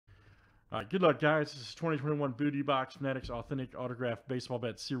All right, good luck, guys. This is 2021 Booty Box Fanatics Authentic Autograph Baseball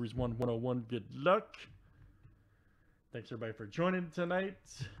Bet Series 101. Good luck. Thanks, everybody, for joining tonight.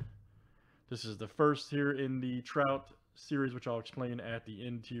 This is the first here in the Trout series, which I'll explain at the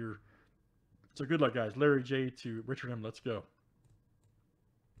end here. So good luck, guys. Larry J to Richard M. Let's go.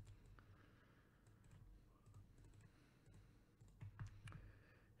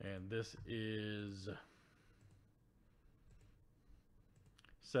 And this is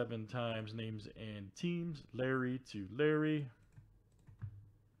 7 times names and teams. Larry to Larry.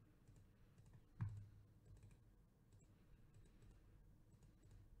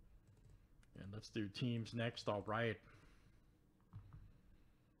 And let's do teams next. All right.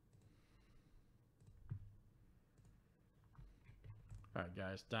 All right,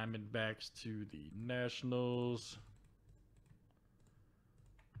 guys. Diamondbacks to the Nationals.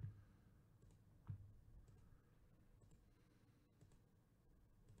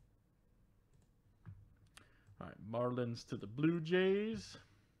 All right, Marlins to the Blue Jays.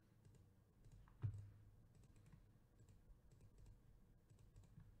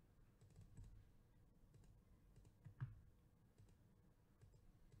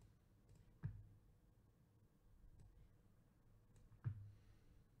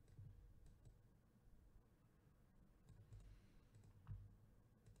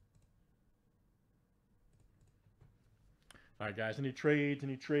 All right, guys, any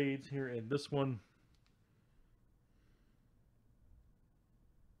trades here in this one?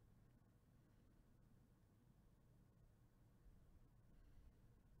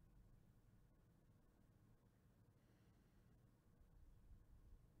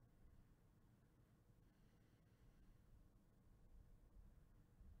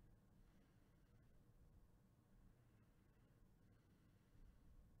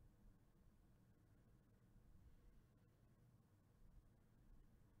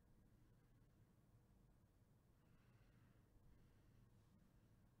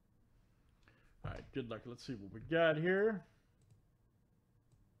 All right, good luck. Let's see what we got here.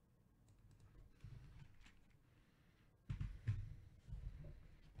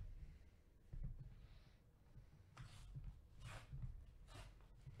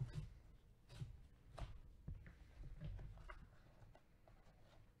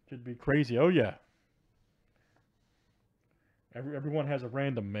 Could be crazy. Oh, yeah. Everyone has a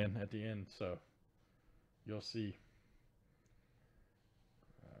random, man, at the end, so you'll see.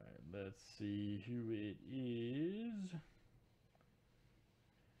 All right, let's see who it is.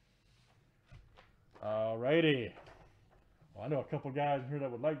 All righty. Well, I know a couple guys here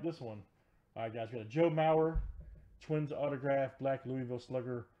that would like this one. All right, guys, we got a Joe Mauer, Twins autograph, black Louisville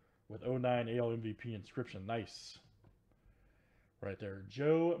Slugger with 09 AL MVP inscription. Nice. Right there,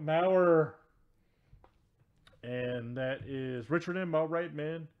 Joe Mauer. And that is Richard M. All right,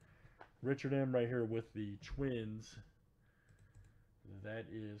 man. Richard M. right here with the Twins. That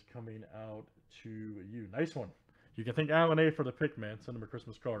is coming out to you. Nice one. You can thank Alan A. for the pick, man. Send him a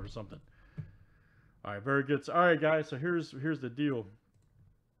Christmas card or something. All right, very good. So, all right, guys. So here's the deal.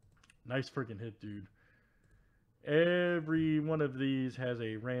 Nice freaking hit, dude. Every one of these has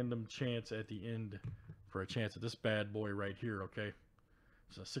a random chance at the end for a chance at this bad boy right here. Okay,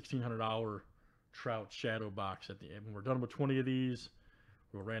 it's a $1,600 Trout shadow box at the end. When we're done with 20 of these,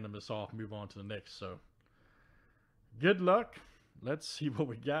 we'll random this off and move on to the next. So good luck. Let's see what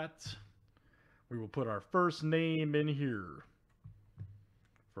we got. We will put our first name in here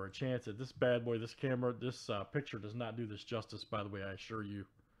for a chance at this bad boy. This camera, this picture does not do this justice, by the way, I assure you.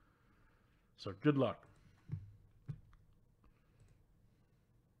 So good luck.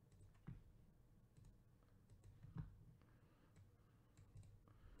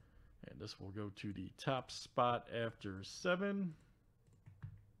 And this will go to the top spot after 7.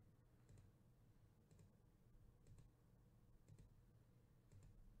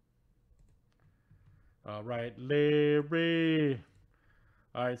 All right, Larry.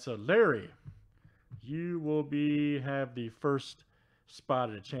 All right, so Larry, you will have the first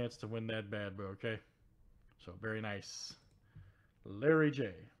spot at a chance to win that bad boy, okay? So very nice. Larry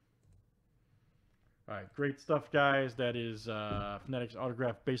J. All right, great stuff, guys. That is Fanatics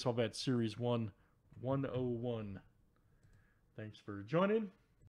Autograph Baseball Bet Series 101. Thanks for joining.